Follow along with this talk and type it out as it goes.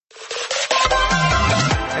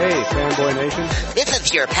Hey, Fanboy Nation. This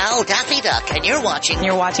is your pal Daffy Duck, and you're watching.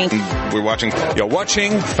 We're watching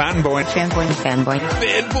Fanboy. Fanboy.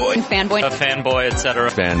 A fanboy, etc.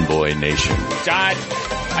 Fanboy Nation. God,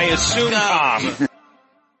 I assume Tom.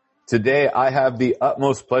 Today I have the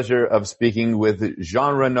utmost pleasure of speaking with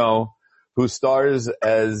Jean Reno, who stars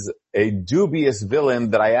as a dubious villain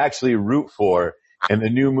that I actually root for in the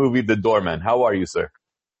new movie The Doorman. How are you, sir?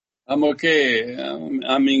 I'm okay.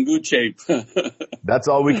 I'm in good shape. That's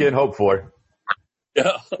all we can hope for.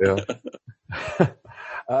 Yeah.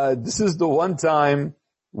 This is the one time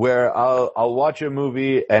where I'll watch a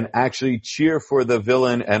movie and actually cheer for the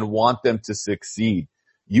villain and want them to succeed.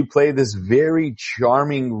 You play this very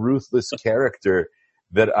charming, ruthless character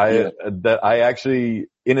that I actually,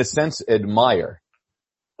 in a sense, admire.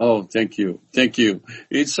 Oh, thank you. Thank you.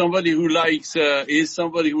 It's somebody who likes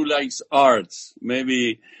arts.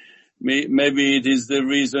 Maybe it is the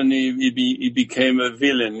reason he became a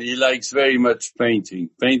villain. He likes very much painting.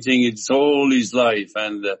 Painting it's all his life,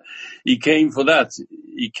 and he came for that.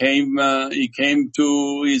 He came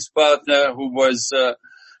to his partner who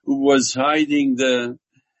was hiding the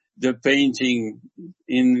painting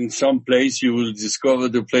in some place. You will discover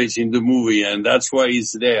the place in the movie, and that's why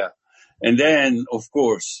he's there. And then, of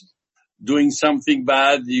course, doing something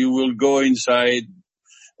bad, you will go inside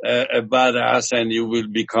a badass, and you will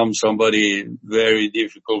become somebody very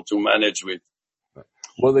difficult to manage with.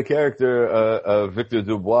 Well, the character of Victor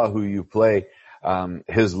Dubois, who you play,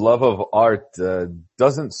 his love of art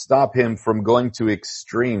doesn't stop him from going to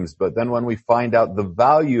extremes. But then when we find out the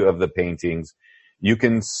value of the paintings, you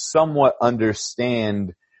can somewhat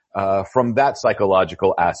understand from that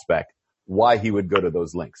psychological aspect why he would go to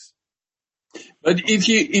those lengths. But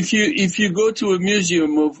if you go to a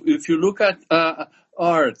museum, if you look at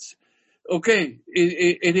art, okay,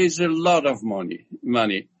 it is a lot of money.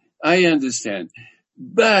 I understand.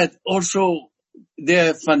 But also,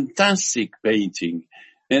 they're fantastic painting.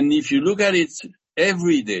 And if you look at it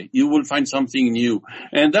every day, you will find something new.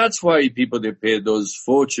 And that's why people, they pay those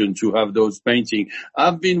fortune to have those paintings.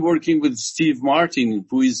 I've been working with Steve Martin,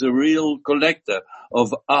 who is a real collector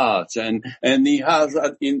of art. And he has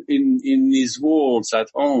in his walls at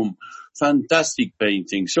home fantastic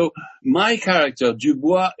painting. So my character,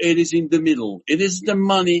 Dubois, it is in the middle. It is the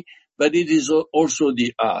money, but it is also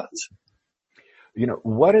the art. You know,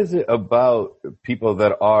 what is it about people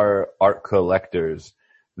that are art collectors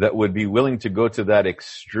that would be willing to go to that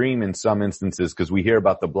extreme in some instances? Because we hear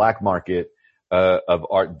about the black market of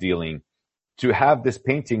art dealing, to have this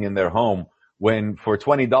painting in their home when for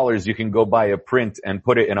 $20 you can go buy a print and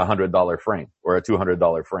put it in $100 frame or a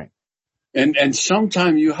 $200 frame. And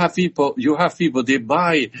sometimes you have people, they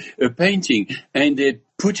buy a painting and they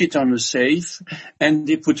put it on a safe and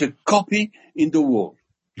they put a copy in the wall.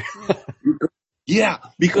 Yeah,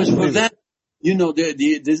 because for that, you know,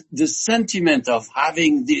 the sentiment of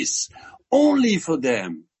having this only for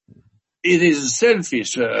them, it is a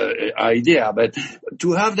selfish idea, but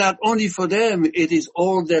to have that only for them, it is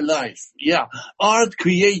all their life. Yeah, art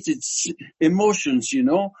created emotions, you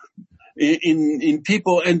know, in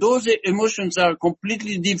people, and those emotions are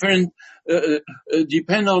completely different,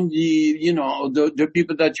 depend on the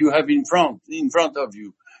people that you have in front of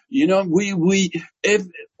you. You know, we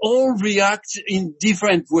all react in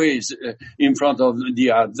different ways in front of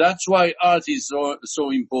the art. That's why art is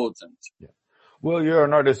so important. Yeah. Well, you're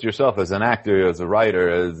an artist yourself, as an actor, as a writer,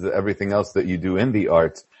 as everything else that you do in the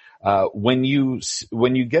arts. When you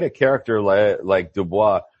get a character like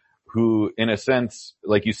Dubois, who, in a sense,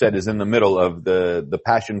 like you said, is in the middle of the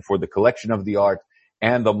passion for the collection of the art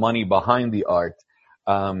and the money behind the art,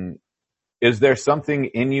 is there something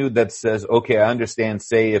in you that says, okay, I understand,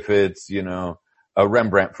 say if it's, you know, a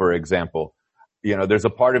Rembrandt, for example, you know, there's a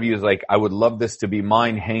part of you is like, I would love this to be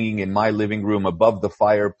mine, hanging in my living room above the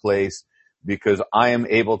fireplace because I am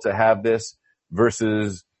able to have this,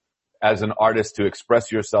 versus as an artist to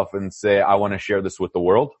express yourself and say, I want to share this with the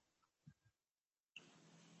world?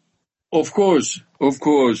 Of course. For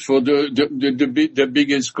the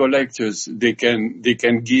biggest collectors, they can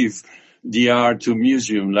give the art to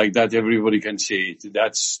museum like that. Everybody can see it.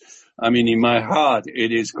 That's, I mean, in my heart,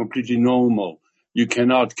 it is completely normal. You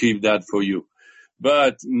cannot keep that for you.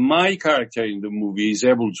 But my character in the movie is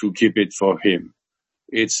able to keep it for him.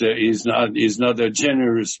 He's not a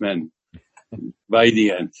generous man by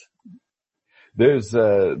the end.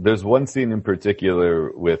 There's one scene in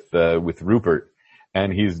particular with Rupert,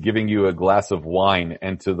 and he's giving you a glass of wine,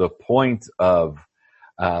 and to the point of,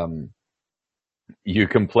 you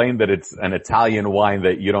complain that it's an Italian wine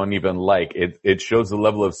that you don't even like. It shows the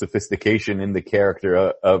level of sophistication in the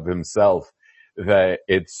character of himself, that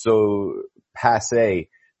it's so passé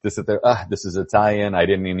to sit there, this is Italian, I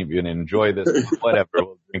didn't even enjoy this, whatever,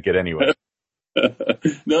 we'll drink it anyway.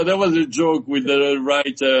 No, that was a joke with the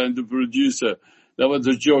writer and the producer. That was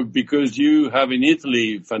a joke because you have in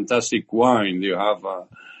Italy fantastic wine. You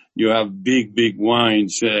have big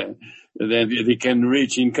wines. Then they can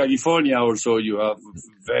reach in California also. You have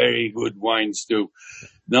very good wines too.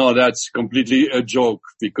 No, that's completely a joke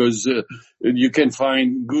because you can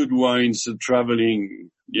find good wines traveling,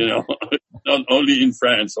 not only in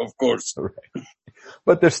France, of course. Right.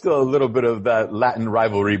 But there's still a little bit of that Latin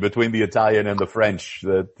rivalry between the Italian and the French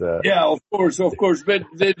that, Yeah, of course. But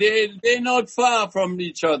they're not far from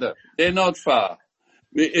each other. They're not far.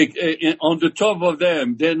 On the top of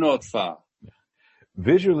them, they're not far.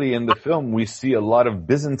 Visually in the film, we see a lot of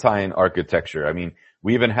Byzantine architecture. I mean,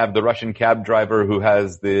 we even have the Russian cab driver who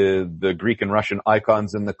has the Greek and Russian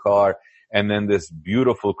icons in the car, and then this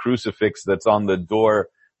beautiful crucifix that's on the door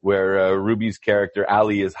where Ruby's character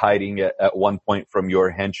Ali is hiding at one point from your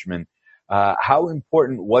henchman. How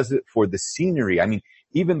important was it for the scenery? I mean,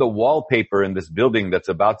 even the wallpaper in this building that's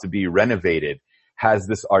about to be renovated has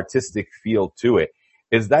this artistic feel to it.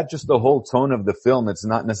 Is that just the whole tone of the film? It's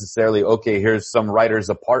not necessarily, okay, here's some writer's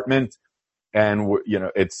apartment and we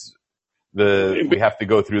have to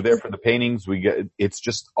go through there for the paintings. It's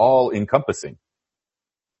just all encompassing.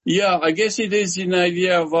 Yeah, I guess it is an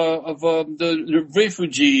idea of the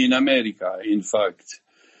refugee in America, in fact.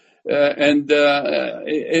 It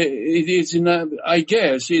is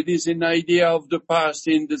it is an idea of the past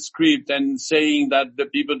in the script and saying that the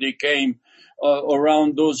people they came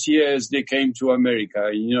around those years, they came to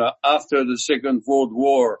America. After the Second World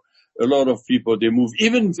War, a lot of people, they moved,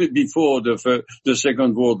 even before the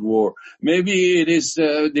Second World War. Maybe it is,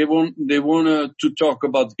 they want to talk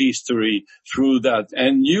about history through that.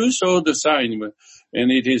 And you saw the sign,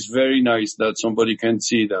 and it is very nice that somebody can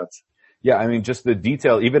see that. Yeah, I mean, just the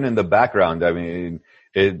detail, even in the background, I mean,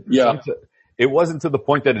 it wasn't to the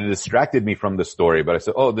point that it distracted me from the story, but I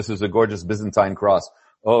said, oh, this is a gorgeous Byzantine cross.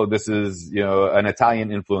 Oh, this is, an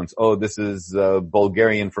Italian influence. Oh, this is,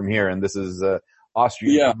 Bulgarian from here, and this is,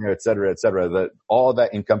 Austrian from here, et cetera, that all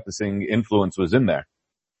that encompassing influence was in there.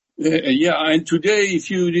 And today,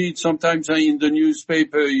 if you read sometimes in the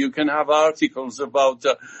newspaper, you can have articles about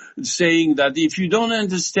saying that if you don't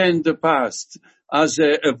understand the past as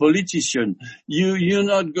a politician, you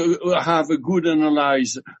not have a good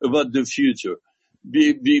analysis about the future.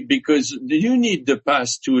 Because you need the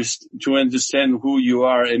past to understand who you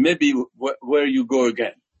are and maybe where you go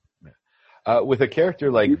again. With a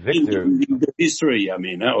character like Victor, the history,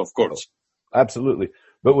 of course. Absolutely.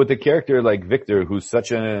 But with a character like Victor, who's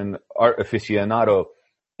such an art aficionado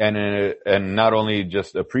and not only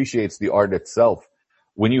just appreciates the art itself,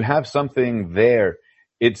 when you have something there,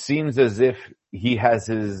 it seems as if he has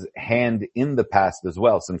his hand in the past as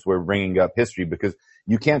well, since we're bringing up history, because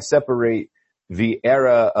you can't separate the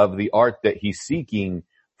era of the art that he's seeking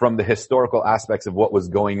from the historical aspects of what was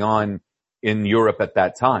going on in Europe at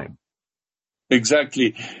that time.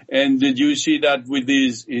 Exactly. And did you see that with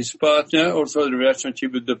his partner, also the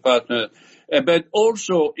relationship with the partner, but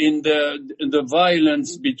also in the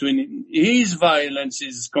violence between, his violence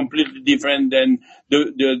is completely different than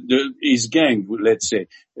his gang, let's say.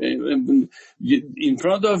 In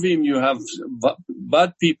front of him you have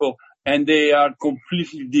bad people, and they are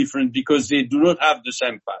completely different because they do not have the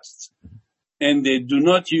same past. And they do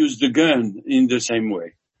not use the gun in the same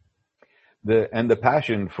way. The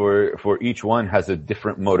passion for each one has a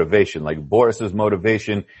different motivation. Like Boris's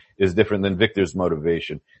motivation is different than Victor's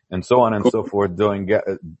motivation, and so on and so forth, going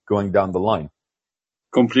down the line.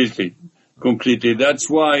 Completely. That's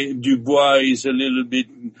why Dubois is a little bit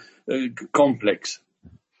complex.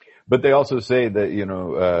 But they also say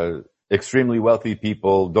that, extremely wealthy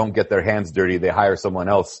people don't get their hands dirty. They hire someone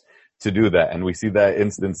else to do that. And we see that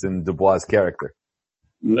instance in Dubois' character.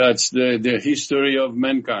 That's the history of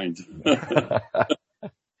mankind.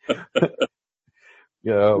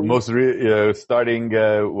 Starting,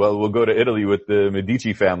 we'll go to Italy with the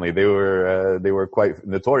Medici family. They were quite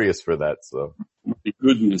notorious for that. So.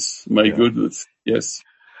 My goodness. Yes.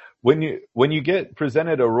 When you get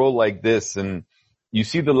presented a role like this and you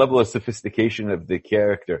see the level of sophistication of the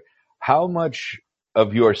character, how much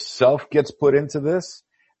of yourself gets put into this?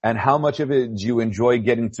 And how much of it do you enjoy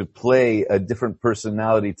getting to play a different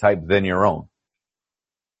personality type than your own?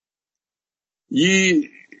 You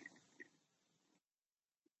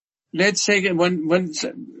have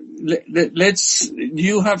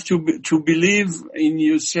to believe in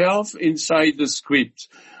yourself inside the script.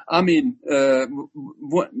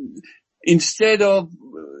 Instead of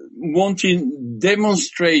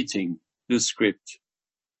demonstrating the script,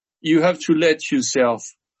 you have to let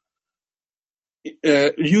yourself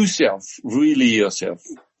yourself, really yourself.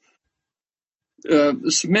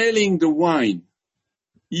 Smelling the wine.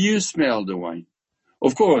 You smell the wine.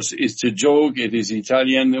 Of course, it's a joke, it is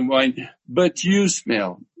Italian wine, but you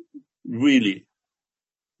smell really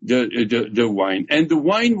the wine. And the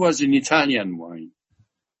wine was an Italian wine.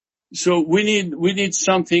 So we need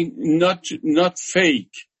something not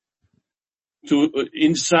fake to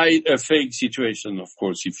inside a fake situation, of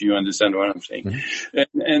course, if you understand what I'm saying.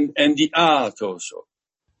 Mm-hmm. And the art also.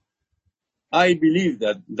 I believe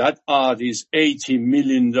that art is $80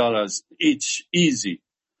 million each, easy.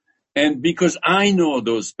 And because I know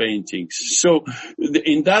those paintings. So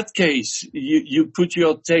in that case, you put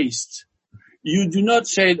your taste. You do not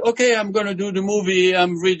say, okay, I'm going to do the movie.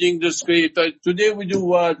 I'm reading the script. Today we do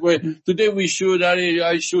what? Today we shoot.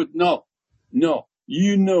 I shoot. No.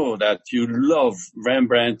 You know that you love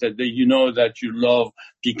Rembrandt, that you know that you love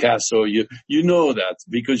Picasso. You know that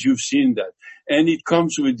because you've seen that. And it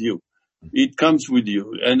comes with you. It comes with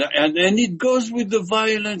you. And it goes with the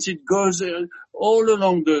violence. It goes all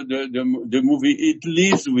along the movie. It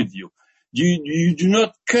lives with you. You do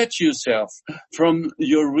not cut yourself from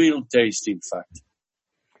your real taste, in fact.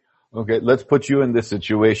 Okay, let's put you in this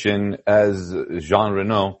situation as Jean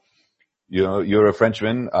Reno. You know, you're a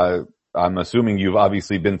Frenchman. I'm assuming you've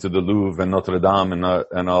obviously been to the Louvre and Notre Dame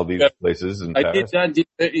and all these places in Paris. I did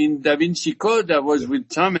that in Da Vinci Code. I was with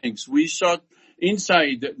Tom Hanks. We shot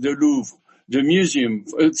inside the Louvre, the museum,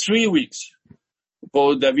 3 weeks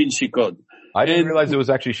for Da Vinci Code. I didn't realize it was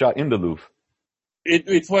actually shot in the Louvre.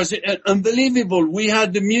 It was unbelievable. We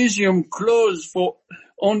had the museum closed for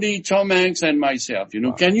only Tom Hanks and myself. You know,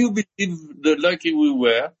 wow. Can you believe the lucky we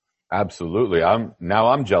were? Absolutely. I'm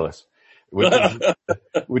jealous,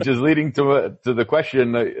 which is leading to the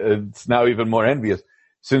question. It's now even more envious.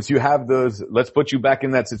 Since you have those, let's put you back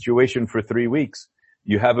in that situation for 3 weeks.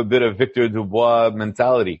 You have a bit of Victor Dubois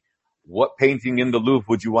mentality. What painting in the Louvre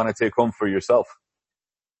would you want to take home for yourself?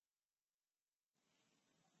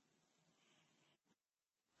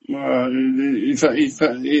 There's,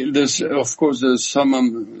 of course, there's some,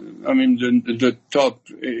 the top,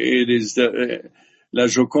 it is La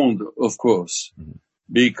Joconde, of course, mm-hmm.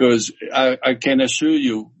 Because I can assure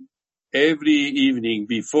you, every evening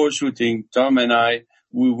before shooting, Tom and I,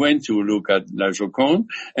 we went to look at La Joconde,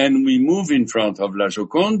 and we move in front of La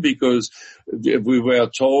Joconde because we were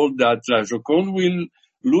told that La Joconde will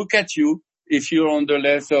look at you if you're on the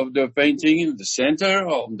left of the painting, in the center,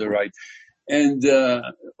 or on the right. And,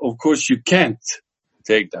 of course, you can't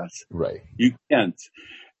take that. Right. You can't.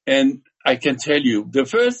 And I can tell you, the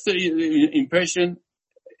first impression,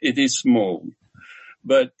 it is small,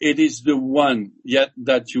 but it is the one yet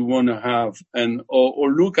that you want to have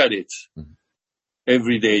or look at it mm-hmm.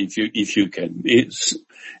 every day if you can. It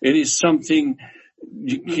is something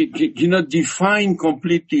you cannot define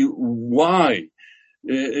completely why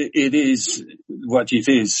it is what it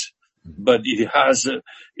is. But it has a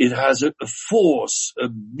force, a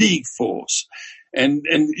big force. And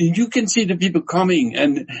you can see the people coming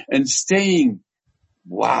and staying,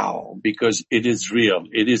 wow, because it is real.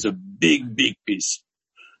 It is a big piece,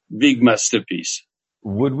 big masterpiece.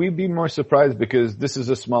 Would we be more surprised because this is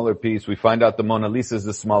a smaller piece? We find out the Mona Lisa is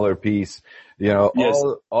a smaller piece. You know, yes.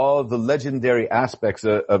 all the legendary aspects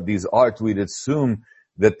of these arts, we'd assume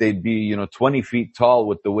that they'd be, 20 feet tall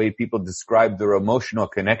with the way people describe their emotional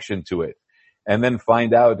connection to it. And then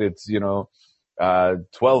find out it's,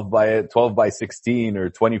 12 by 16 or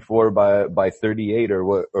 24 by 38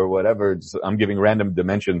 or whatever. I'm giving random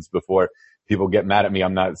dimensions before people get mad at me.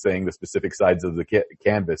 I'm not saying the specific sides of the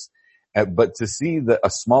canvas. But to see a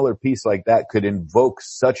smaller piece like that could invoke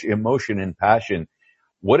such emotion and passion.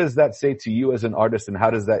 What does that say to you as an artist, and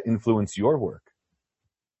how does that influence your work?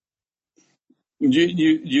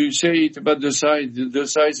 You say it about the size. The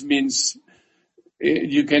size means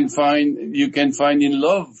you can find in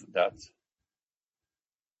love that.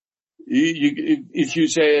 If you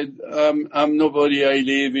say, I'm nobody, I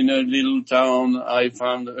live in a little town, I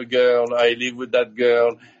found a girl, I live with that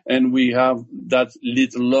girl, and we have that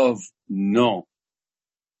little love. No.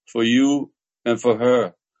 For you and for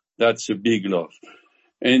her, that's a big love.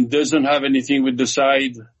 And doesn't have anything with the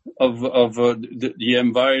side of the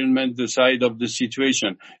environment, the side of the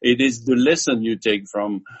situation. It is the lesson you take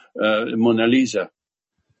from Mona Lisa.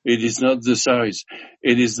 It is not the size.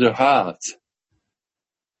 It is the heart.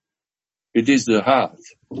 It is the heart.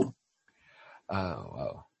 Oh,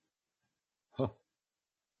 wow. Huh.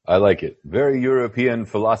 I like it. Very European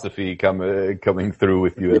philosophy coming through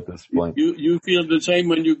with you at this point. You feel the same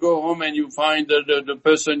when you go home and you find the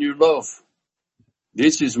person you love.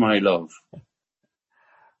 This is my love.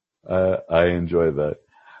 I enjoy that.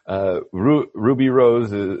 Ruby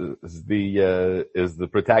Rose is the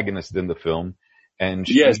protagonist in the film, and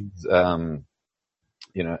she's,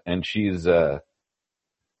 Yes. And she's,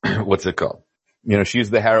 what's it called? She's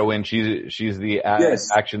the heroine. She's the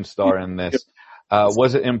action star in this.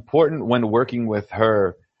 Was it important when working with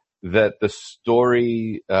her that the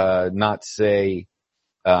story, not say,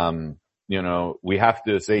 we have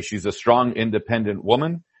to say she's a strong, independent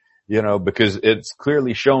woman, because it's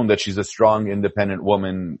clearly shown that she's a strong, independent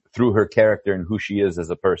woman through her character and who she is as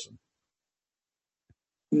a person.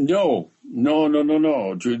 No.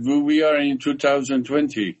 We are in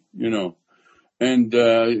 2020, and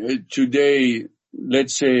today,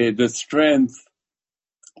 let's say the strength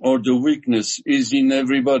or the weakness is in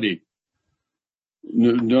everybody.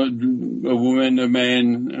 No, a woman, a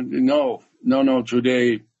man. No.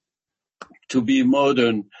 Today, to be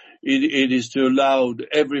modern, it is to allow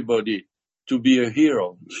everybody to be a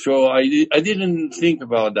hero. So I didn't think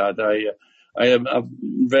about that. I've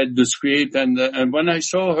read the script, and when I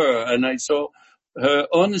saw her, and I saw her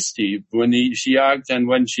honesty when she acts, and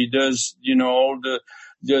when she does, all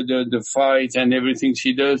the fight and everything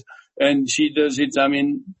she does, and she does it,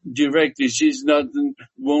 directly. She's not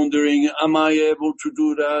wondering, am I able to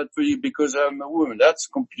do that for you because I'm a woman? That's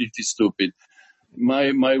completely stupid.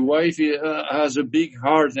 My wife has a big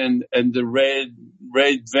heart and the red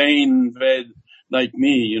vein, like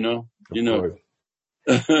me,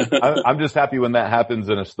 I'm just happy when that happens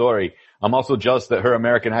in a story. I'm also jealous that her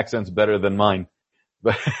American accent's better than mine.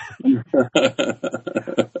 But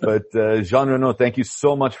Jean Reno, thank you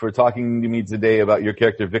so much for talking to me today about your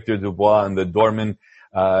character Victor Dubois and the Doorman,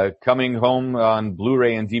 coming home on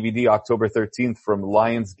Blu-ray and DVD October 13th from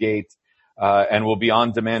Lionsgate, and will be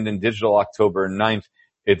on demand in digital October 9th.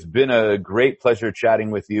 It's been a great pleasure chatting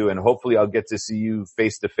with you, and hopefully I'll get to see you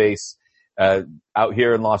face to face out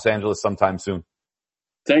here in Los Angeles sometime soon.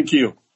 Thank you.